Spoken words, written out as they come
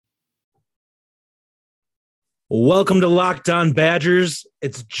Welcome to Locked On Badgers.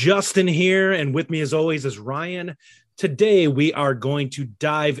 It's Justin here, and with me as always is Ryan. Today we are going to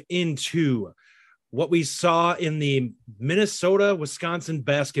dive into what we saw in the Minnesota-Wisconsin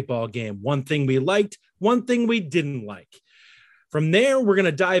basketball game. One thing we liked, one thing we didn't like. From there, we're going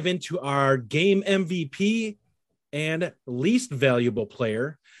to dive into our game MVP and least valuable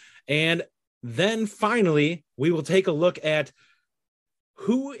player. And then finally, we will take a look at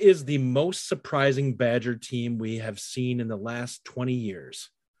who is the most surprising Badger team we have seen in the last 20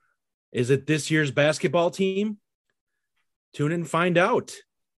 years? Is it this year's basketball team? Tune in and find out.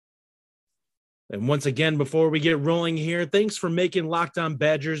 And once again, before we get rolling here, thanks for making Locked On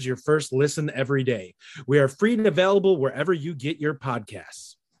Badgers your first listen every day. We are free and available wherever you get your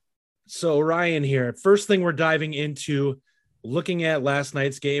podcasts. So Ryan here, first thing we're diving into, looking at last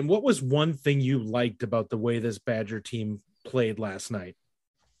night's game. What was one thing you liked about the way this Badger team played last night?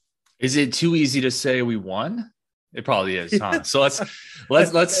 Is it too easy to say we won? It probably is, huh? So let's.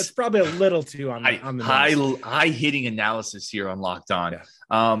 It's probably a little too on the high hitting analysis here on Locked On.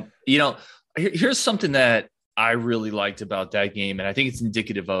 Yeah. Here's something that I really liked about that game, and I think it's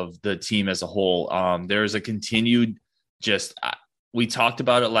indicative of the team as a whole. There's a continued we talked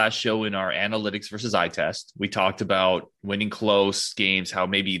about it last show in our analytics versus eye test. We talked about winning close games, how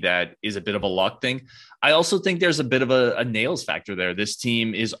maybe that is a bit of a luck thing. I also think there's a bit of a nails factor there. This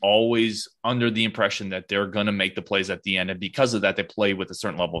team is always under the impression that they're going to make the plays at the end. And because of that, they play with a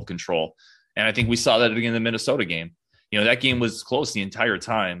certain level of control. And I think we saw that again in the Minnesota game. That game was close the entire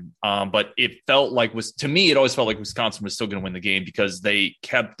time. But it felt like to me, it always felt like Wisconsin was still going to win the game because they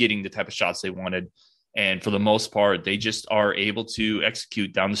kept getting the type of shots they wanted. And for the most part, they just are able to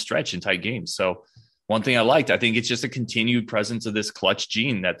execute down the stretch in tight games. So one thing I think it's just a continued presence of this clutch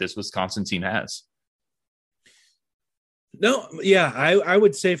gene that this Wisconsin team has. No, yeah, I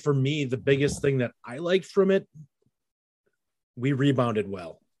would say for me, the biggest thing that I liked from it, we rebounded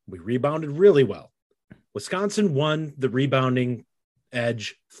well. We rebounded really well. Wisconsin won the rebounding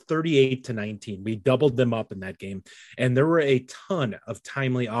edge 38-19. We doubled them up in that game. And there were a ton of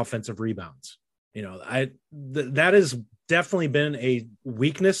timely offensive rebounds. That has definitely been a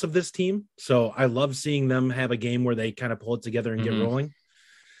weakness of this team. So I love seeing them have a game where they kind of pull it together and get rolling,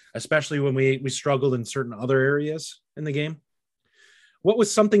 especially when we struggled in certain other areas in the game. What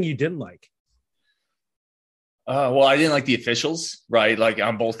was something you didn't like? Well, I didn't like the officials, right? Like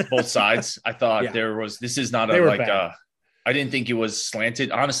on both sides. I thought this is not I didn't think it was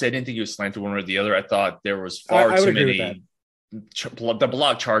slanted. Honestly, I didn't think it was slanted one or the other. I thought there was far too many. The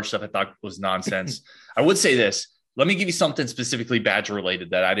block charge stuff I thought was nonsense. I would say this. Let me give you something specifically Badger related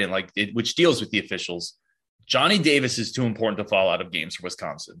that I didn't like, which deals with the officials. Johnny Davis is too important to fall out of games for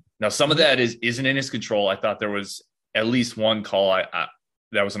Wisconsin. Now, some of that isn't in his control. I thought there was at least one call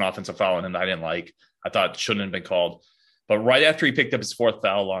that was an offensive foul on him that I didn't like. I thought shouldn't have been called. But right after he picked up his fourth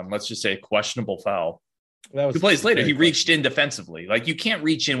foul on, let's just say, a questionable foul, 2 plays later, he reached in defensively. Like, you can't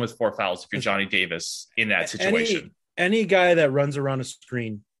reach in with 4 fouls if you're Johnny Davis in that situation. Any guy that runs around a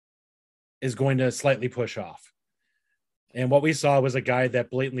screen is going to slightly push off. And what we saw was a guy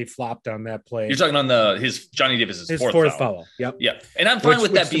that blatantly flopped on that play. You're talking on his Johnny Davis's fourth foul. Yep. Yeah. And I'm fine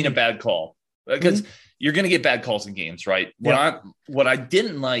with that being a bad call because you're going to get bad calls in games, right? What I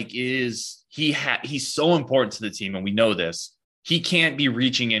didn't like is he's so important to the team, and we know this. He can't be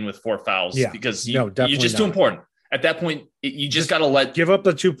reaching in with 4 fouls because you're just too important. At that point, you just got to give up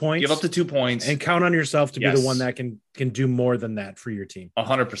the 2 points. Give up the 2 points. And count on yourself to be the one that can do more than that for your team.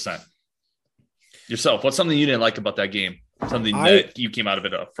 100%. Yourself, what's something you didn't like about that game? Something that you came out of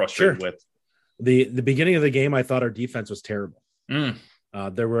it frustrated with? The beginning of the game, I thought our defense was terrible.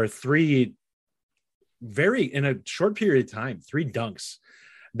 There were 3 in a short period of time, 3 dunks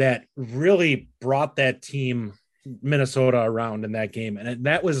that really brought that team, Minnesota, around in that game. And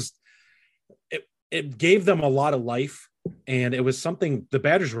that was it gave them a lot of life, and it was something the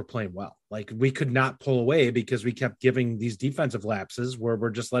Badgers were playing well. Like, we could not pull away because we kept giving these defensive lapses where we're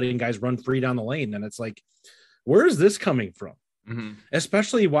just letting guys run free down the lane. And it's like, where is this coming from?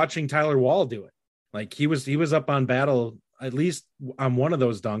 Especially watching Tyler Wall do it. Like, he was up on battle, at least on one of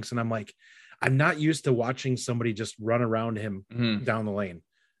those dunks. And I'm like, I'm not used to watching somebody just run around him down the lane.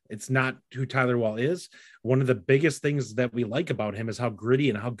 It's not who Tyler Wall is. One of the biggest things that we like about him is how gritty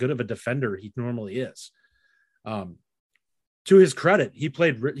and how good of a defender he normally is. To his credit, he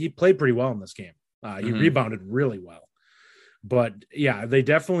played pretty well in this game. He rebounded really well. But yeah, they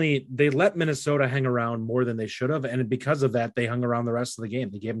let Minnesota hang around more than they should have. And because of that, they hung around the rest of the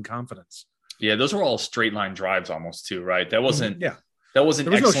game. They gave him confidence. Yeah, those were all straight line drives almost too, right? That wasn't That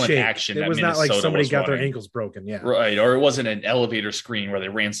wasn't excellent no action. It was not like somebody got their ankles broken. Yeah. Right. Or it wasn't an elevator screen where they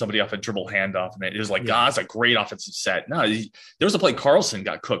ran somebody off a dribble handoff. And it was like, God, it's a great offensive set. No, there was a play Carlson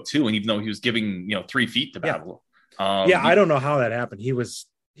got cooked too. And even though he was giving, 3 feet to battle. I don't know how that happened.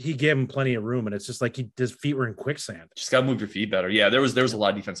 He gave him plenty of room, and it's just like his feet were in quicksand. Just got to move your feet better. Yeah, there was a lot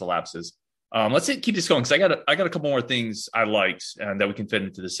of defensive lapses. Let's keep this going, because I got a couple more things I liked and that we can fit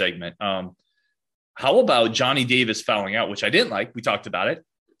into the segment. How about Johnny Davis fouling out, which I didn't like? We talked about it.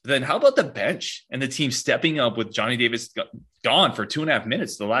 Then how about the bench and the team stepping up with Johnny Davis gone for 2.5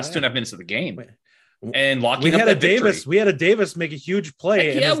 minutes, the last 2.5 minutes of the game, and locking up that victory? We had a Davis make a huge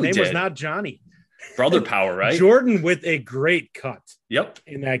play, and his name was not Johnny. Brother power, right? Jordan with a great cut. Yep.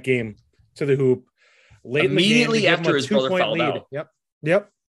 In that game to the hoop. Late immediately in the game, after his brother fouled out. Yep.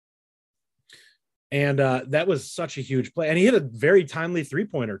 And that was such a huge play. And he hit a very timely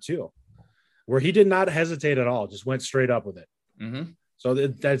 3-pointer too, where he did not hesitate at all, just went straight up with it. Mm-hmm. So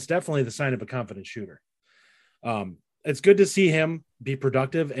that's definitely the sign of a confident shooter. It's good to see him be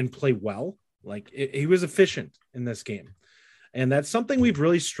productive and play well. Like he was efficient in this game. And that's something we've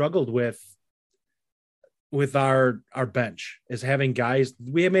really struggled with our bench, is having guys.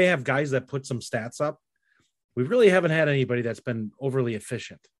 We may have guys that put some stats up. We really haven't had anybody that's been overly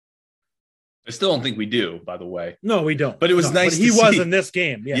efficient. I still don't think we do, by the way. No, we don't. But it was nice. But he was in this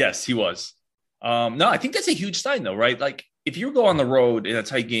game. Yeah. Yes, he was. No, I think that's a huge sign, though, right? Like if you go on the road in a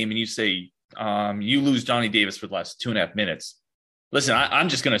tight game and you say you lose Johnny Davis for the last 2.5 minutes, listen, I'm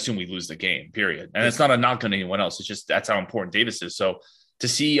just going to assume we lose the game, period. And it's not a knock on anyone else. It's just that's how important Davis is. So to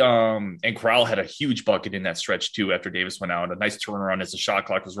see and Corral had a huge bucket in that stretch too after Davis went out, a nice turnaround as the shot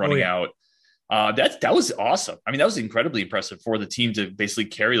clock was running out. That was awesome. I mean, that was incredibly impressive for the team to basically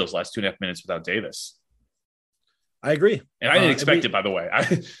carry those last 2.5 minutes without Davis. I agree. And I didn't expect it, by the way.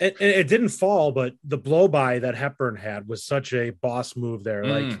 It didn't fall, but the blow by that Hepburn had was such a boss move there.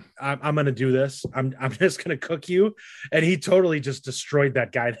 Like, I'm going to do this. I'm just going to cook you. And he totally just destroyed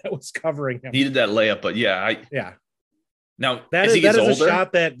that guy that was covering him. Needed that layup, but yeah. Now that is a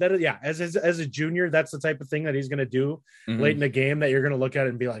shot that as a junior, that's the type of thing that he's going to do late in the game that you're going to look at it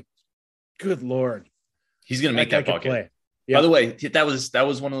and be like, good Lord. He's going to make that bucket. Play. Yep. By the way, that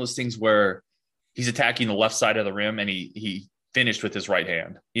was one of those things where he's attacking the left side of the rim and he finished with his right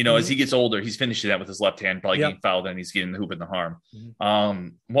hand. As he gets older, he's finishing that with his left hand, probably getting fouled and he's getting the hoop in the harm.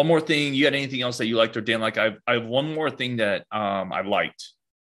 One more thing. You got anything else that you liked or didn't like? I have one more thing that I liked.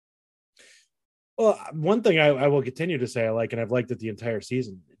 Well, one thing I will continue to say I like, and I've liked it the entire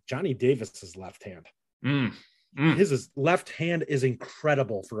season, Johnny Davis's left hand. His left hand is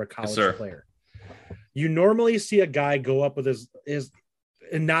incredible for a college player. You normally see a guy go up with his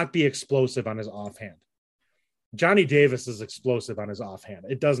and not be explosive on his offhand. Johnny Davis is explosive on his offhand.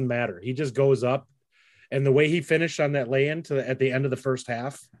 It doesn't matter. He just goes up, and the way he finished on that lay-in at the end of the first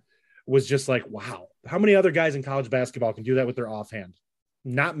half was just like, wow. How many other guys in college basketball can do that with their offhand?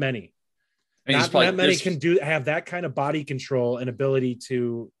 Not many. Not many can have that kind of body control and ability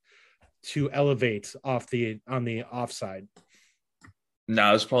to elevate on the offside. No,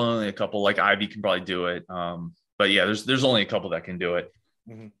 there's probably only a couple. Like Ivy can probably do it. But yeah, there's only a couple that can do it.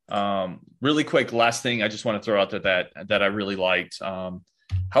 Really quick, last thing I just want to throw out there that I really liked. How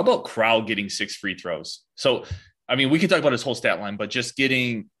about Corral getting 6 free throws? So, I mean, we can talk about his whole stat line, but just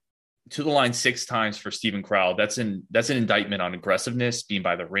getting to the line 6 times for Steven Corral, that's an indictment on aggressiveness, being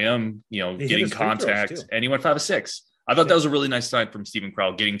by the rim, getting contact, and he went 5 of 6. I thought that was a really nice sign from Steven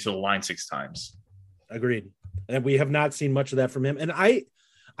Corral, getting to the line 6 times. Agreed. And we have not seen much of that from him. And I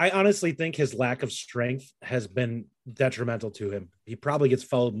honestly think his lack of strength has been detrimental to him. He probably gets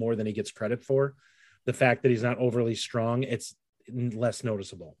fouled more than he gets credit for. The fact that he's not overly strong, it's less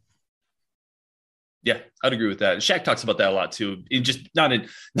noticeable. Yeah, I'd agree with that. Shaq talks about that a lot too. Not in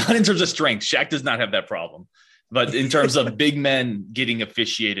terms of strength. Shaq does not have that problem. But in terms of big men getting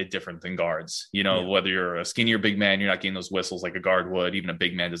officiated different than guards, whether you're a skinnier big man, you're not getting those whistles like a guard would. Even a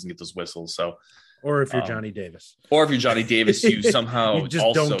big man doesn't get those whistles. So, or if you're Johnny Davis, you somehow you just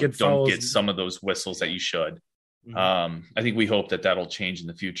also don't get some of those whistles that you should. I think we hope that'll change in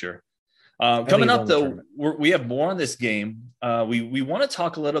the future. Coming up, though, we have more on this game. We want to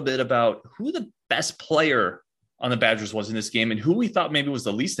talk a little bit about who the best player on the Badgers was in this game and who we thought maybe was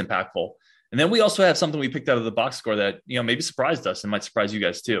the least impactful. And then we also have something we picked out of the box score that, maybe surprised us and might surprise you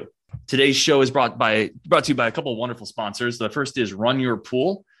guys too. Today's show is brought to you by a couple of wonderful sponsors. The first is Run Your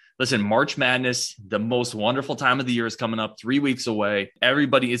Pool. Listen, March Madness, the most wonderful time of the year, is coming up 3 weeks away.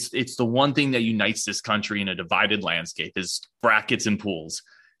 Everybody, it's the one thing that unites this country in a divided landscape is brackets and pools.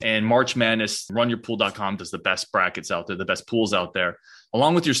 And March Madness, runyourpool.com does the best brackets out there, the best pools out there.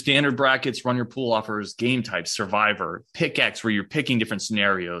 Along with your standard brackets, Run Your Pool offers game types, Survivor, Pick-X, where you're picking different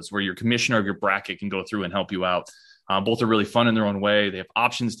scenarios, where your commissioner of your bracket can go through and help you out. Both are really fun in their own way. They have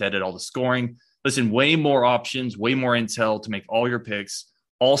options to edit all the scoring. Listen, way more options, way more intel to make all your picks,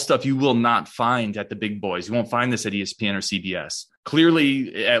 all stuff you will not find at the big boys. You won't find this at ESPN or CBS.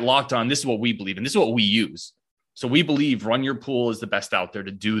 Clearly, at Locked On, this is what we believe, and this is what we use. So we believe Run Your Pool is the best out there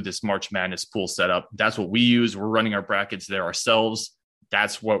to do this March Madness pool setup. That's what we use. We're running our brackets there ourselves.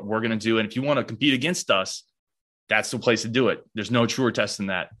 That's what we're going to do. And if you want to compete against us, that's the place to do it. There's no truer test than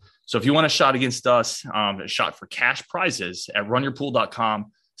that. So if you want a shot against us, a shot for cash prizes at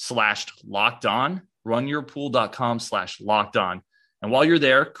runyourpool.com/lockedon, runyourpool.com/lockedon. And while you're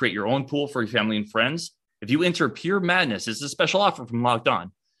there, create your own pool for your family and friends. If you enter Pure Madness, this is a special offer from Locked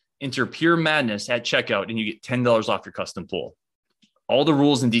On. Enter Pure Madness at checkout and you get $10 off your custom pool. All the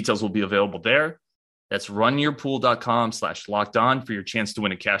rules and details will be available there. That's runyourpool.com/lockedon for your chance to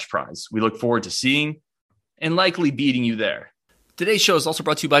win a cash prize. We look forward to seeing and likely beating you there. Today's show is also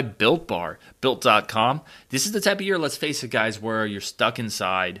brought to you by Built Bar, Built.com. This is the type of year, let's face it, guys, where you're stuck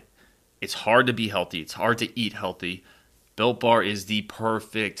inside. It's hard to be healthy. It's hard to eat healthy. Built Bar is the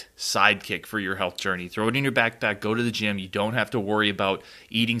perfect sidekick for your health journey. Throw it in your backpack, go to the gym. You don't have to worry about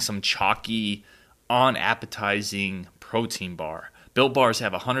eating some chalky, unappetizing protein bar. Built Bars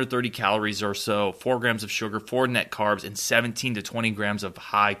have 130 calories or so, 4 grams of sugar, 4 net carbs, and 17 to 20 grams of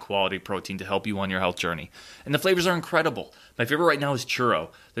high-quality protein to help you on your health journey. And the flavors are incredible. My favorite right now is churro.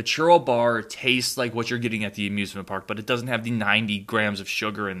 The churro bar tastes like what you're getting at the amusement park, but it doesn't have the 90 grams of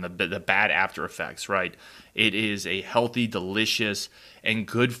sugar and the bad after effects, right? It is a healthy, delicious, and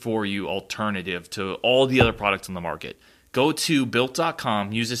good-for-you alternative to all the other products on the market. Go to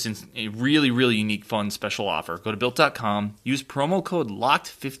Built.com, use this in a really, really unique, fun, special offer. Go to Built.com, use promo code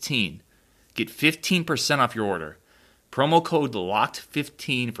LOCKED15. Get 15% off your order. Promo code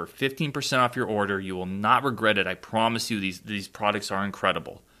LOCKED15 for 15% off your order. You will not regret it. I promise you these products are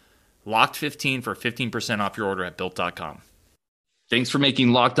incredible. LOCKED15 for 15% off your order at Built.com. Thanks for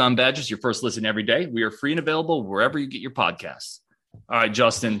making Locked On Badgers your first listen every day. We are free and available wherever you get your podcasts. All right,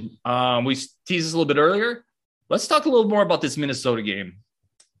 Justin, we teased this a little bit earlier. Let's talk a little more about this Minnesota game.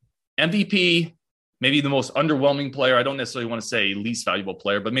 MVP, maybe the most underwhelming player. I don't necessarily want to say least valuable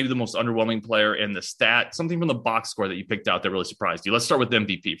player, but maybe the most underwhelming player in the stat, something from the box score that you picked out that really surprised you. Let's start with the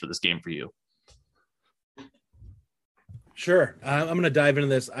MVP for this game for you. Sure. I'm going to dive into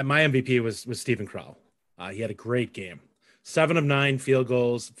this. My MVP was Steven Crowl. He had a great game. 7 of 9 field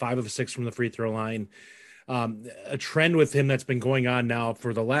goals, 5 of 6 from the free throw line. A trend with him that's been going on now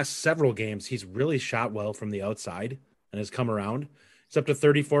for the last several games. He's really shot well from the outside and has come around. He's up to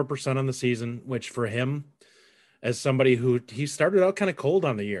 34% on the season, which for him, as somebody who he started out kind of cold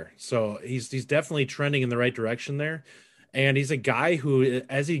on the year. So he's definitely trending in the right direction there. And he's a guy who,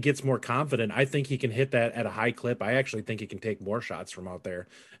 as he gets more confident, I think he can hit that at a high clip. I actually think he can take more shots from out there.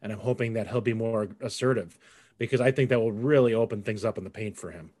 And I'm hoping that he'll be more assertive because I think that will really open things up in the paint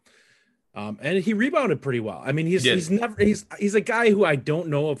for him. And he rebounded pretty well. I mean, he's a guy who I don't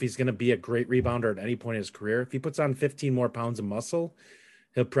know if he's going to be a great rebounder at any point in his career. If he puts on 15 more pounds of muscle,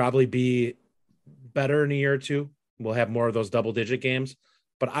 he'll probably be better in a year or two. We'll have more of those double digit games,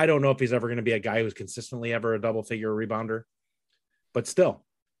 but I don't know if he's ever going to be a guy who's consistently ever a double figure rebounder, but still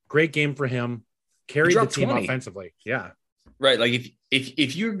great game for him. Carried the team 20. Offensively. Yeah. Right. Like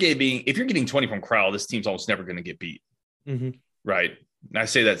if you're getting 20 from Crowl, this team's almost never going to get beat. Mm-hmm. Right. And I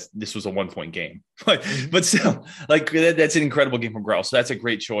say that this was a 1-point game, but still, like that's an incredible game from Crowl. So that's a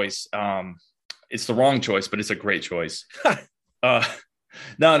great choice. It's the wrong choice, but it's a great choice. No.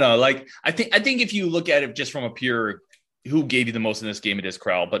 Like I think if you look at it just from a pure who gave you the most in this game, it is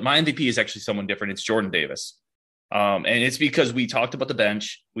Crowl. But my MVP is actually someone different. It's Jordan Davis. And it's because we talked about the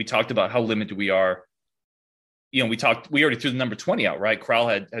bench. We talked about how limited we are. You know, we already threw the number 20 out, right? Crowl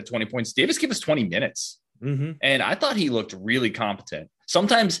had 20 points. Davis gave us 20 minutes. Mm-hmm. And I thought he looked really competent.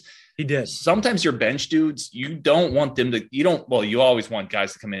 Sometimes he did. Sometimes your bench dudes, you don't want them to, you always want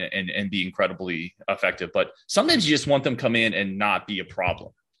guys to come in and be incredibly effective, but sometimes you just want them to come in and not be a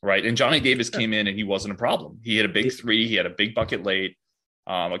problem. Right. And Johnny Davis came in and he wasn't a problem. He had a big 3. He had a big bucket late,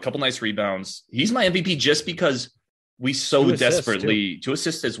 a couple nice rebounds. He's my MVP just because we so desperately to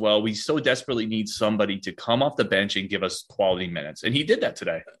assist as well. We so desperately need somebody to come off the bench and give us quality minutes. And he did that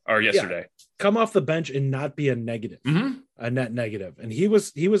today or yesterday. Yeah. Come off the bench and not be a negative, mm-hmm. a net negative. And he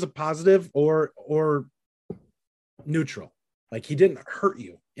was a positive or neutral. Like he didn't hurt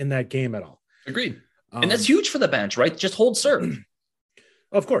you in that game at all. Agreed. And that's huge for the bench, right? Just hold serve.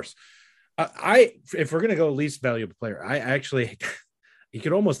 Of course. If we're going to go least valuable player, He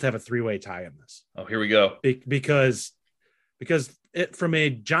could almost have a 3-way tie in this. Oh, here we go. Because from a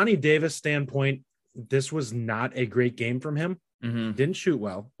Johnny Davis standpoint, this was not a great game from him. Mm-hmm. Didn't shoot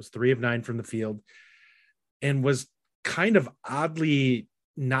well. Was 3 of 9 from the field, and was kind of oddly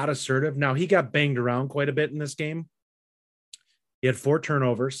not assertive. Now, he got banged around quite a bit in this game. He had 4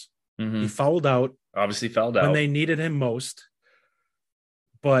 turnovers. Mm-hmm. He fouled out. Obviously fouled out when they needed him most.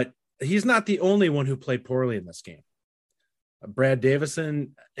 But he's not the only one who played poorly in this game. Brad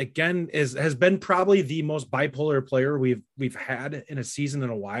Davison, again, has been probably the most bipolar player we've had in a season in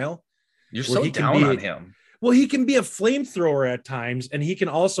a while. You're so down on him. Well, he can be a flamethrower at times, and he can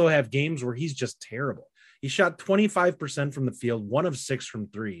also have games where he's just terrible. He shot 25% from the field, 1 of 6 from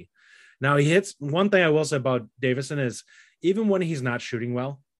 3. Now he hits. One thing I will say about Davison is even when he's not shooting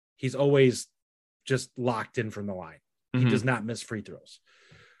well, he's always just locked in from the line. Mm-hmm. He does not miss free throws.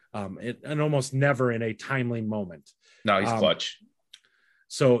 And almost never in a timely moment. No, he's clutch.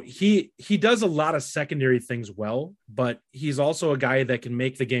 So he does a lot of secondary things well, but he's also a guy that can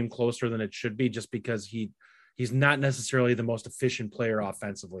make the game closer than it should be just because he's not necessarily the most efficient player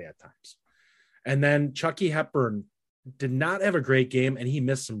offensively at times. And then Chucky Hepburn did not have a great game, and he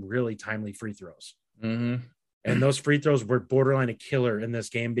missed some really timely free throws. Mm-hmm. And those free throws were borderline a killer in this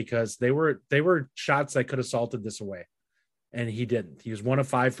game because they were shots that could have salted this away. And he didn't. He was 1 of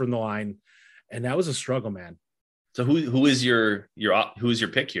 5 from the line, and that was a struggle, man. So who is your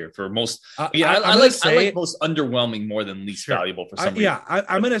pick here for most? I like most underwhelming more than least valuable for some reason.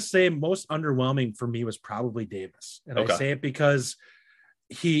 I'm going to say most underwhelming for me was probably Davis, and I say it because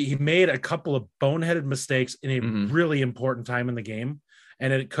he made a couple of boneheaded mistakes in a really important time in the game,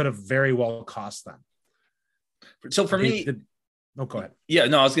 and it could have very well cost them. So for me. Oh, go ahead. Yeah,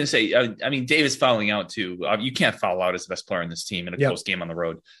 no, I was going to say, I mean, Davis fouling out too. You can't foul out as the best player in this team in a close game on the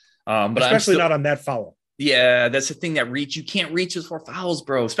road. But especially not on that foul. Yeah, that's the thing you can't reach with 4 fouls,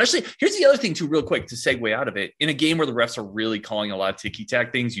 bro. Especially, here's the other thing too, real quick to segue out of it. In a game where the refs are really calling a lot of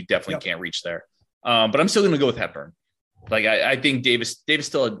ticky-tack things, you definitely can't reach there. But I'm still going to go with Hepburn. Like, I think Johnny Davis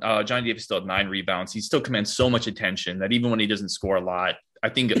still had 9 rebounds. He still commands so much attention that even when he doesn't score a lot, I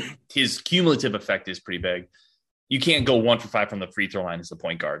think his cumulative effect is pretty big. You can't go 1 for 5 from the free throw line as the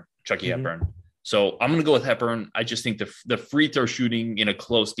point guard, Chucky Hepburn. So I'm going to go with Hepburn. I just think the free throw shooting in a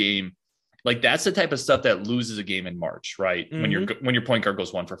close game, like that's the type of stuff that loses a game in March, right? Mm-hmm. When your point guard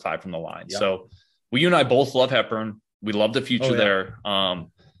goes 1 for 5 from the line. Yep. So you and I both love Hepburn. We love the future there.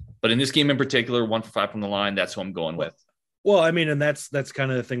 But in this game in particular, 1 for 5 from the line, that's who I'm going with. Well, I mean, and that's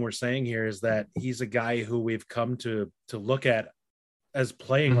kind of the thing we're saying here is that he's a guy who we've come to look at as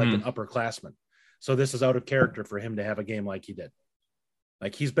playing like an upperclassman. So this is out of character for him to have a game like he did.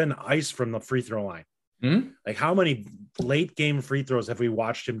 Like he's been iced from the free throw line. Mm-hmm. Like how many late game free throws have we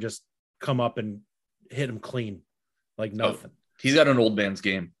watched him just come up and hit him clean? Like nothing. He's got an old man's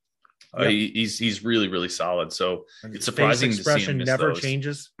game. He's really, really solid. So it's surprising to see him miss never those.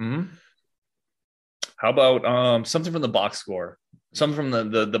 Changes. Mm-hmm. How about something from the box score? Something from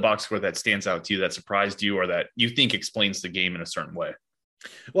the box score that stands out to you, that surprised you, or that you think explains the game in a certain way?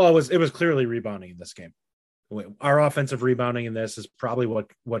 Well, it was clearly rebounding in this game. Our offensive rebounding in this is probably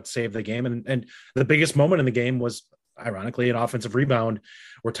what saved the game. And the biggest moment in the game was, ironically, an offensive rebound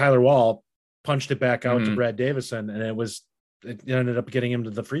where Tyler Wall punched it back out to Brad Davison, and it ended up getting him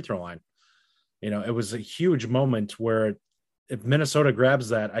to the free throw line. You know, it was a huge moment where if Minnesota grabs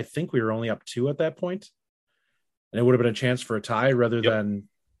that, I think we were only up 2 at that point, and it would have been a chance for a tie rather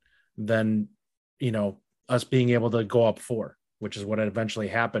than us being able to go up 4. Which is what eventually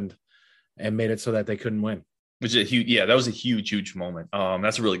happened and made it so that they couldn't win. Which is huge. Yeah, that was a huge moment.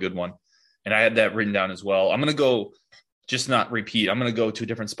 That's a really good one. And I had that written down as well. I'm going to go, just not repeat. I'm going to go to a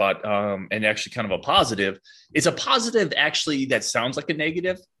different spot and actually kind of a positive. It's a positive actually that sounds like a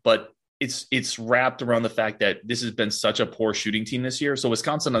negative, but it's wrapped around the fact that this has been such a poor shooting team this year. So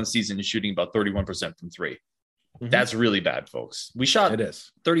Wisconsin on the season is shooting about 31% from 3. Mm-hmm. That's really bad, folks. We shot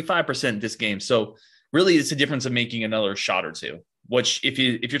 35% this game. So really, it's a difference of making another shot or two, which if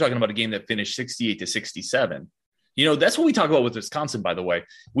you're talking about a game that finished 68-67, that's what we talk about with Wisconsin, by the way.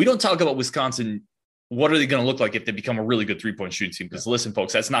 We don't talk about Wisconsin. What are they going to look like if they become a really good 3-point shooting team? Because listen,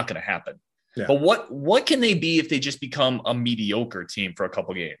 folks, that's not going to happen. Yeah. But what can they be if they just become a mediocre team for a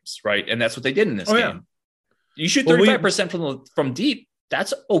couple games, right? And that's what they did in this game. Yeah. You shoot 35% from deep.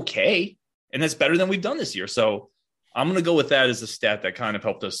 That's okay. And that's better than we've done this year. So I'm going to go with that as a stat that kind of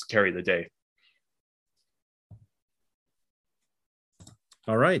helped us carry the day.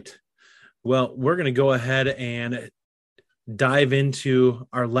 All right. Well, we're going to go ahead and dive into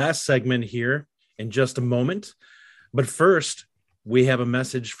our last segment here in just a moment. But first, we have a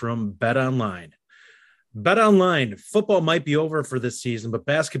message from BetOnline. Bet online, football might be over for this season, but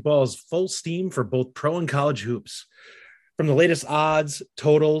basketball is full steam for both pro and college hoops. From the latest odds,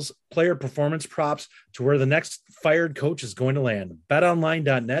 totals, player performance props to where the next fired coach is going to land,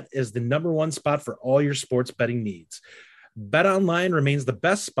 betonline.net is the number one spot for all your sports betting needs. BetOnline remains the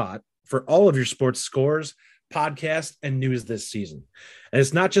best spot for all of your sports scores, podcasts, and news this season. And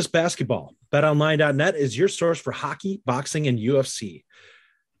it's not just basketball. BetOnline.net is your source for hockey, boxing, and UFC.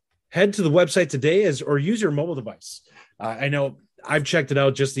 Head to the website today or use your mobile device. I know I've checked it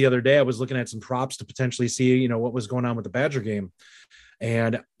out just the other day. I was looking at some props to potentially see, what was going on with the Badger game.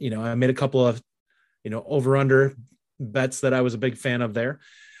 And, I made a couple of, over under bets that I was a big fan of there.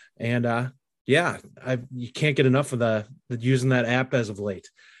 And you can't get enough of the using that app as of late.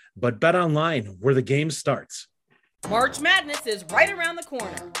 But Bet Online, where the game starts. March Madness is right around the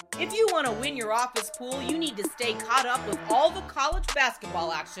corner. If you want to win your office pool, you need to stay caught up with all the college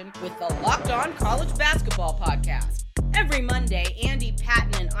basketball action with the Locked On College Basketball Podcast. Every Monday, Andy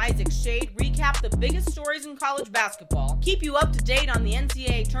Patton and Isaac Shade recap the biggest stories in college basketball, keep you up to date on the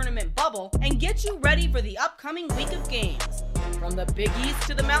NCAA tournament bubble, and get you ready for the upcoming week of games. From the Big East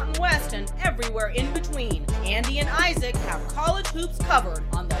to the Mountain West and everywhere in between, Andy and Isaac have college hoops covered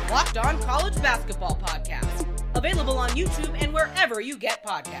on the Locked On College Basketball Podcast. Available on YouTube and wherever you get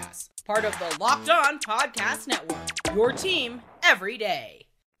podcasts. Part of the Locked On Podcast Network. Your team every day.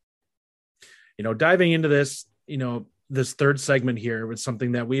 Diving into this, this third segment here was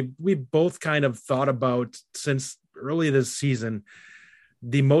something that we both kind of thought about since early this season.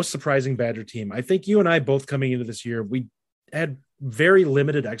 The most surprising Badger team. I think you and I both coming into this year, we had very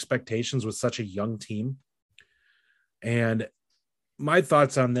limited expectations with such a young team. And my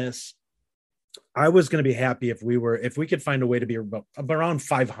thoughts on this, I was going to be happy if we could find a way to be around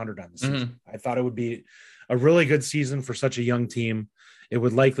 500 on the season. Mm-hmm. I thought it would be a really good season for such a young team. It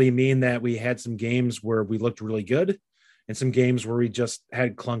would likely mean that we had some games where we looked really good and some games where we just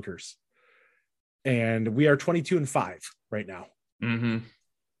had clunkers. And we are 22-5 right now. Mm-hmm.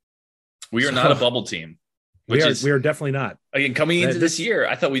 We are not a bubble team. We are definitely not. Again, coming into this year,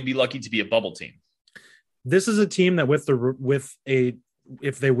 I thought we'd be lucky to be a bubble team. This is a team that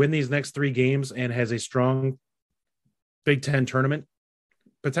if they win these next 3 games and has a strong Big Ten tournament,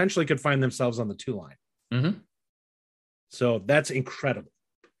 potentially could find themselves on the 2 line. Mm-hmm. So that's incredible.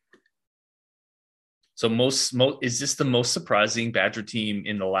 So is this the most surprising Badger team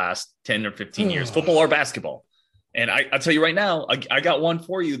in the last 10 or 15 years, football or basketball? And I'll tell you right now, I got one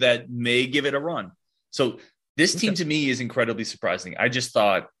for you that may give it a run. So this team to me is incredibly surprising. I just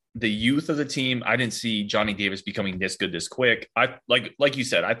thought the youth of the team, I didn't see Johnny Davis becoming this good this quick. I like you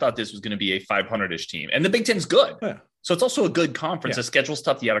said, I thought this was going to be a 500-ish team, and the Big Ten's good. Yeah. So it's also a good conference. The schedule's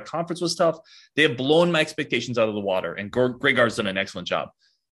tough. The out-of-conference was tough. They have blown my expectations out of the water, and Greg Gard's done an excellent job.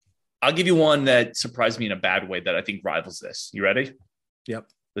 I'll give you one that surprised me in a bad way that I think rivals this. You ready? Yep.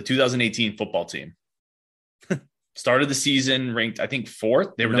 The 2018 football team. Started the season ranked, I think,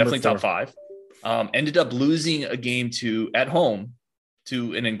 4th. They were definitely 4. Top 5. Ended up losing a game at home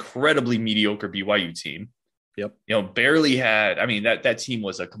to an incredibly mediocre BYU team. Yep. Barely had, that team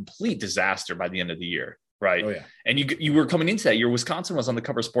was a complete disaster by the end of the year. Right. Oh, yeah. And you were coming into that year. Wisconsin was on the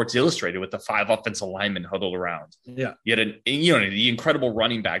cover of Sports Illustrated with the 5 offensive linemen huddled around. Yeah. You had the incredible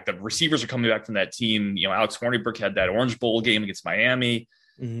running back. The receivers are coming back from that team. Alex Hornibrook had that Orange Bowl game against Miami.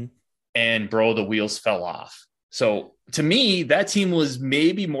 Mm-hmm. And the wheels fell off. So to me, that team was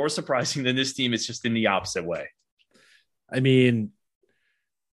maybe more surprising than this team. It's just in the opposite way. I mean,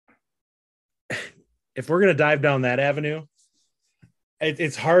 if we're going to dive down that avenue,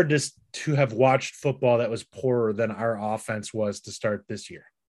 it's hard to have watched football that was poorer than our offense was to start this year.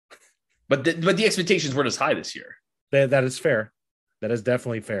 But the expectations weren't as high this year. That is fair. That is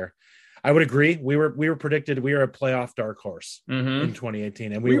definitely fair. I would agree. We were predicted we were a playoff dark horse in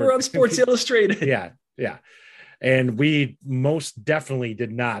 2018, and we were on Sports Illustrated. Yeah, and we most definitely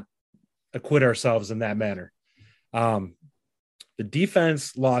did not acquit ourselves in that manner. The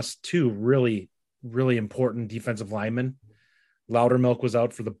defense lost 2 really, really important defensive linemen. Loudermilk was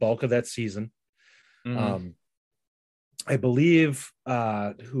out for the bulk of that season. Mm-hmm. I believe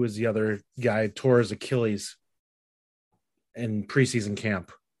who was the other guy tore his Achilles in preseason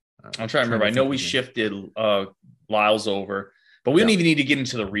camp. I'm trying to remember. I know we shifted Lyles over, but we don't even need to get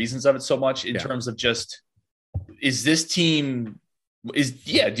into the reasons of it so much in terms of just, is this team do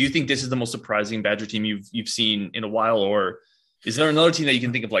you think this is the most surprising Badger team you've seen in a while, or is there another team that you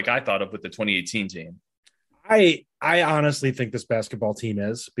can think of like I thought of with the 2018 team? I honestly think this basketball team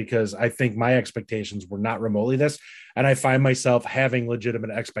is, because I think my expectations were not remotely this, and I find myself having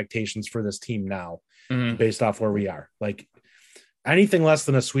legitimate expectations for this team now based off where we are. Like anything less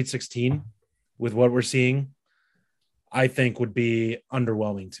than a Sweet 16 with what we're seeing, I think would be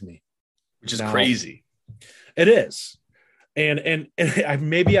underwhelming to me. Which is crazy. It is. And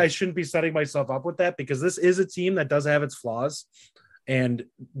maybe I shouldn't be setting myself up with that, because this is a team that does have its flaws, and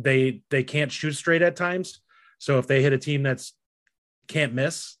they can't shoot straight at times. So if they hit a team that's can't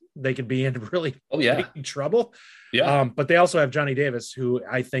miss, they could be in really big trouble. Yeah. But they also have Johnny Davis, who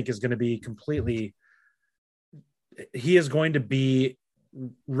I think is going to be he is going to be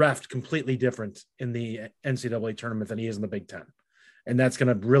reffed completely different in the NCAA tournament than he is in the Big Ten. And that's going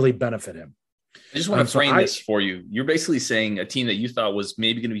to really benefit him. I just want to frame this for you. You're basically saying a team that you thought was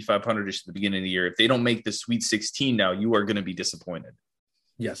maybe going to be 500-ish at the beginning of the year, if they don't make the Sweet 16 now, you are going to be disappointed.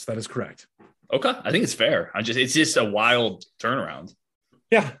 Yes, that is correct. Okay. I think it's fair. It's just a wild turnaround.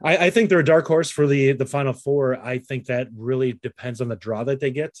 Yeah, I think they're a dark horse for the Final Four. I think that really depends on the draw that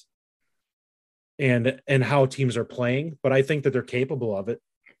they get and how teams are playing. But I think that they're capable of it.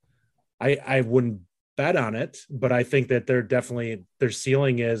 I wouldn't bet on it, but I think that they're definitely, their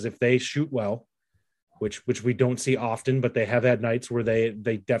ceiling is, if they shoot well, which we don't see often, but they have had nights where they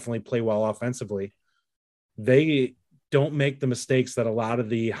definitely play well offensively. They don't make the mistakes that a lot of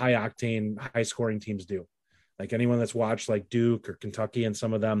the high octane, high scoring teams do. Like anyone that's watched like Duke or Kentucky and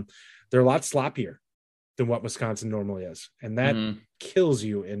some of them, they're a lot sloppier than what Wisconsin normally is. And that kills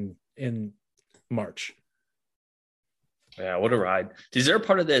you in March. Yeah, what a ride. Is there a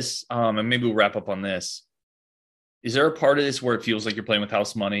part of this, and maybe we'll wrap up on this, is there a part of this where it feels like you're playing with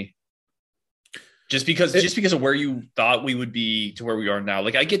house money? Just because of where you thought we would be to where we are now.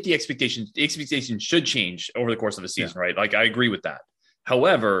 Like, I get the expectations. The expectations should change over the course of the season, right? Like, I agree with that.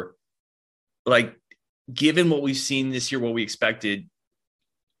 However, like, given what we've seen this year, what we expected,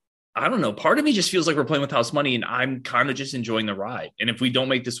 I don't know. Part of me just feels like we're playing with house money, and I'm kind of just enjoying the ride. And if we don't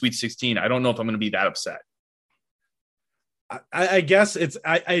make the Sweet 16, I don't know if I'm going to be that upset. I guess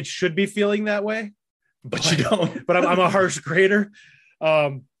it should be feeling that way, but you don't. But I'm a harsh grader.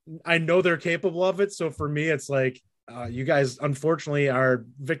 I know they're capable of it. So for me, it's like, you guys, unfortunately, are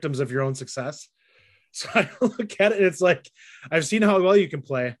victims of your own success. So I look at it, it's like, I've seen how well you can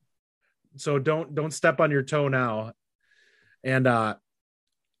play. So don't step on your toe now. And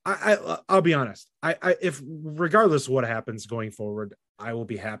I'll be honest. If regardless of what happens going forward, I will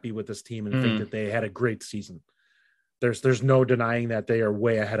be happy with this team and think that they had a great season. There's no denying that they are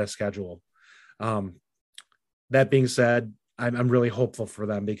way ahead of schedule. That being said, I'm really hopeful for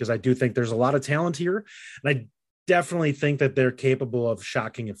them, because I do think there's a lot of talent here, and I definitely think that they're capable of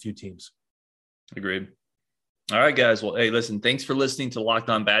shocking a few teams. Agreed. All right, guys. Well, hey, listen, thanks for listening to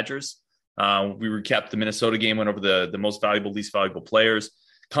Locked On Badgers. We recapped the Minnesota game, went over the most valuable, least valuable players.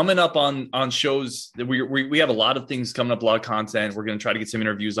 Coming up on shows, that we have a lot of things coming up, a lot of content. We're going to try to get some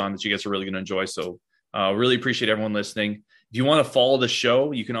interviews on that you guys are really going to enjoy. So really appreciate everyone listening. If you want to follow the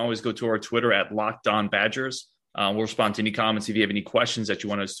show, you can always go to our Twitter at Locked On Badgers. We'll respond to any comments. If you have any questions that you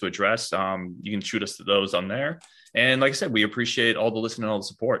want us to address, you can shoot us those on there. And like I said, we appreciate all the listening and all the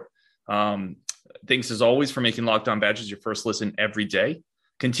support. Thanks as always for making Locked On Badgers your first listen every day.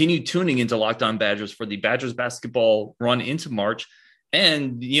 Continue tuning into Locked On Badgers for the Badgers basketball run into March.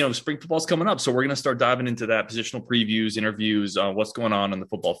 And, spring football's coming up. So we're going to start diving into that, positional previews, interviews, what's going on the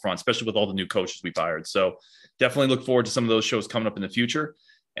football front, especially with all the new coaches we've hired. So definitely look forward to some of those shows coming up in the future.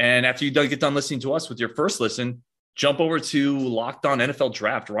 And after you get done listening to us with your first listen, jump over to Locked On NFL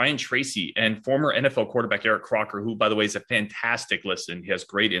Draft. Ryan Tracy and former NFL quarterback Eric Crocker, who, by the way, is a fantastic listen. He has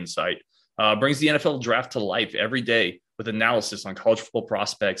great insight, brings the NFL Draft to life every day with analysis on college football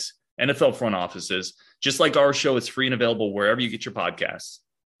prospects, NFL front offices. Just like our show, it's free and available wherever you get your podcasts.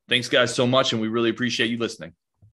 Thanks, guys, so much, and we really appreciate you listening.